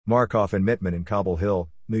Markoff and Mittman in Cobble Hill,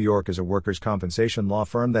 New York is a workers' compensation law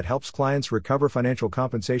firm that helps clients recover financial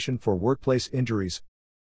compensation for workplace injuries.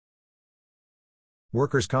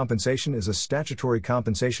 Workers' compensation is a statutory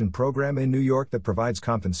compensation program in New York that provides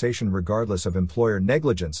compensation regardless of employer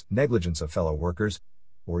negligence, negligence of fellow workers,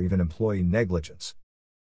 or even employee negligence.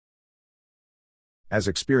 As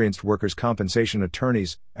experienced workers' compensation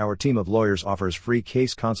attorneys, our team of lawyers offers free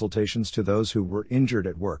case consultations to those who were injured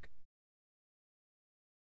at work.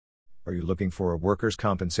 Are you looking for a workers'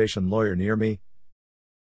 compensation lawyer near me?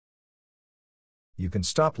 You can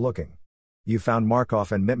stop looking. You found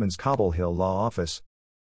Markoff and Mittman's Cobble Hill Law Office.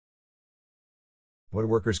 What do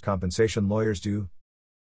workers' compensation lawyers do?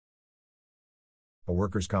 A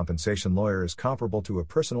workers' compensation lawyer is comparable to a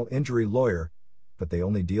personal injury lawyer, but they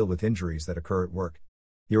only deal with injuries that occur at work.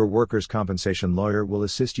 Your workers' compensation lawyer will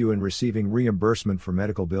assist you in receiving reimbursement for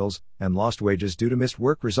medical bills and lost wages due to missed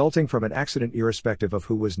work resulting from an accident irrespective of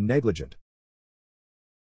who was negligent.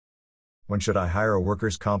 When should I hire a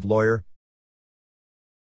workers' comp lawyer?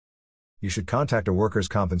 You should contact a workers'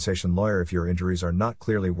 compensation lawyer if your injuries are not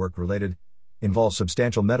clearly work-related, involve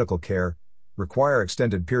substantial medical care, require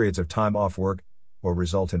extended periods of time off work, or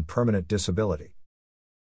result in permanent disability.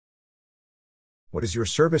 What is your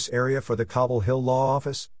service area for the Cobble Hill Law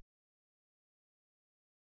Office?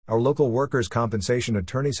 Our local workers' compensation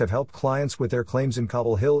attorneys have helped clients with their claims in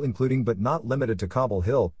Cobble Hill, including but not limited to Cobble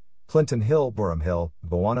Hill, Clinton Hill, Boerum Hill,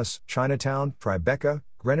 Gowanus, Chinatown, Tribeca,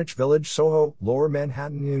 Greenwich Village, Soho, Lower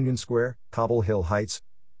Manhattan, Union Square, Cobble Hill Heights,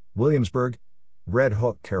 Williamsburg, Red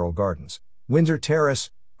Hook, Carroll Gardens, Windsor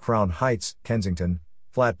Terrace, Crown Heights, Kensington,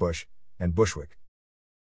 Flatbush, and Bushwick.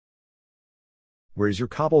 Where is your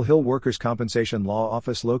Cobble Hill Workers' Compensation Law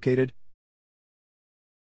Office located?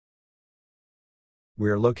 We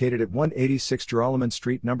are located at 186 Joralemon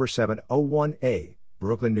Street, number 701A,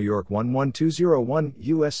 Brooklyn, New York 11201,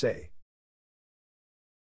 USA.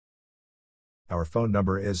 Our phone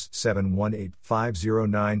number is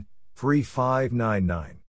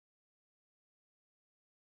 718-509-3599.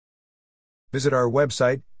 Visit our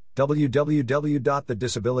website,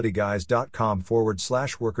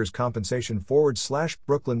 www.thedisabilityguys.com/workers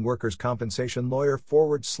compensation/Brooklyn workers compensation lawyer/.